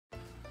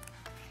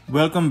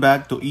Welcome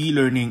back to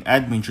e-learning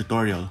admin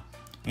tutorial.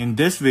 In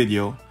this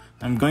video,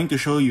 I'm going to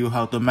show you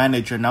how to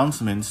manage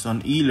announcements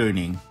on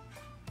e-learning.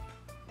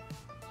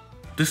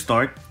 To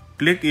start,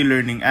 click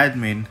e-learning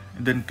admin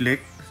and then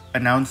click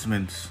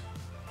announcements.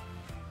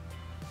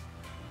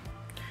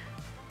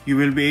 You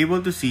will be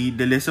able to see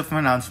the list of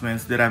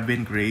announcements that have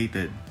been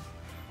created.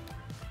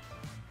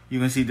 You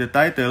can see the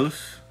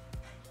titles,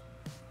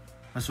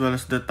 as well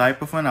as the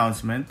type of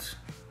announcements,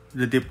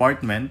 the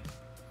department,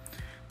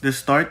 the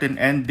start and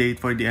end date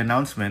for the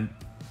announcement,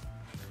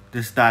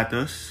 the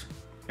status,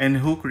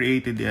 and who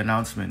created the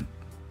announcement.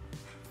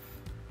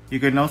 You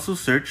can also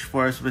search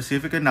for a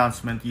specific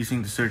announcement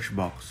using the search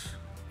box.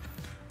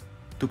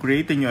 To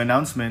create a new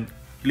announcement,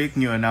 click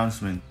New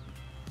Announcement.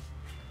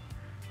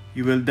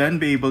 You will then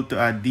be able to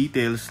add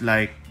details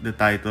like the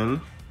title,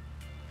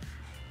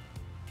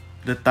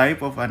 the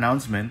type of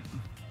announcement,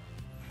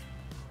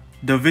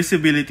 the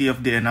visibility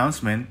of the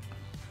announcement,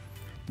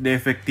 the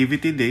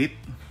effectivity date.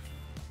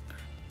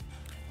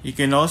 You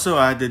can also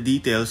add the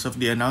details of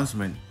the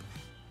announcement,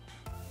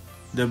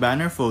 the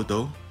banner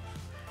photo,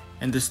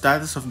 and the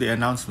status of the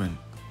announcement.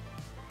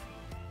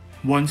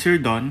 Once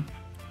you're done,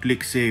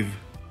 click Save.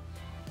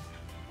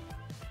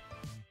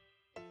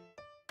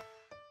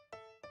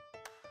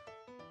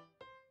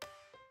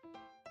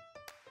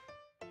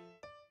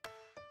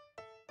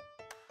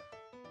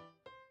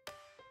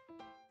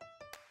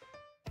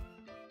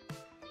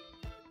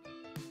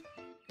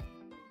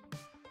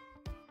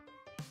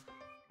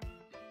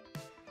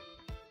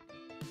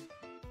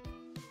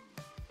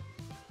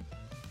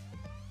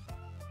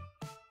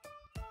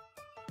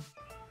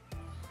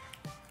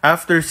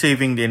 After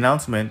saving the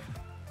announcement,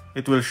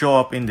 it will show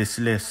up in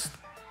this list.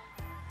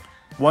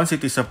 Once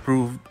it is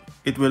approved,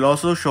 it will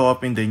also show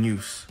up in the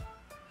news.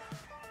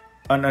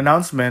 An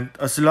announcement,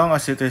 as long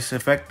as it is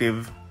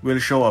effective, will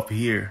show up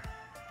here.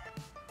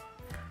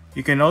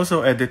 You can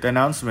also edit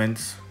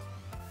announcements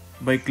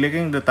by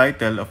clicking the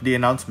title of the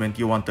announcement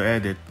you want to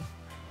edit.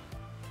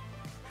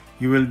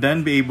 You will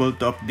then be able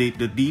to update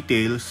the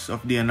details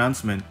of the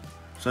announcement,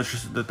 such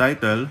as the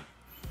title,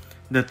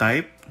 the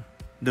type,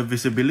 the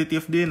visibility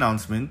of the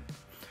announcement,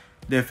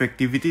 the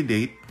effectivity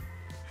date,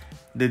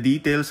 the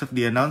details of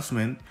the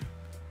announcement,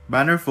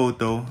 banner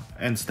photo,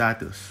 and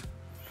status.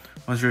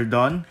 Once you're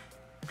done,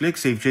 click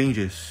Save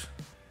Changes.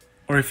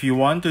 Or if you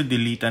want to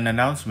delete an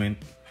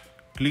announcement,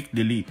 click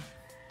Delete.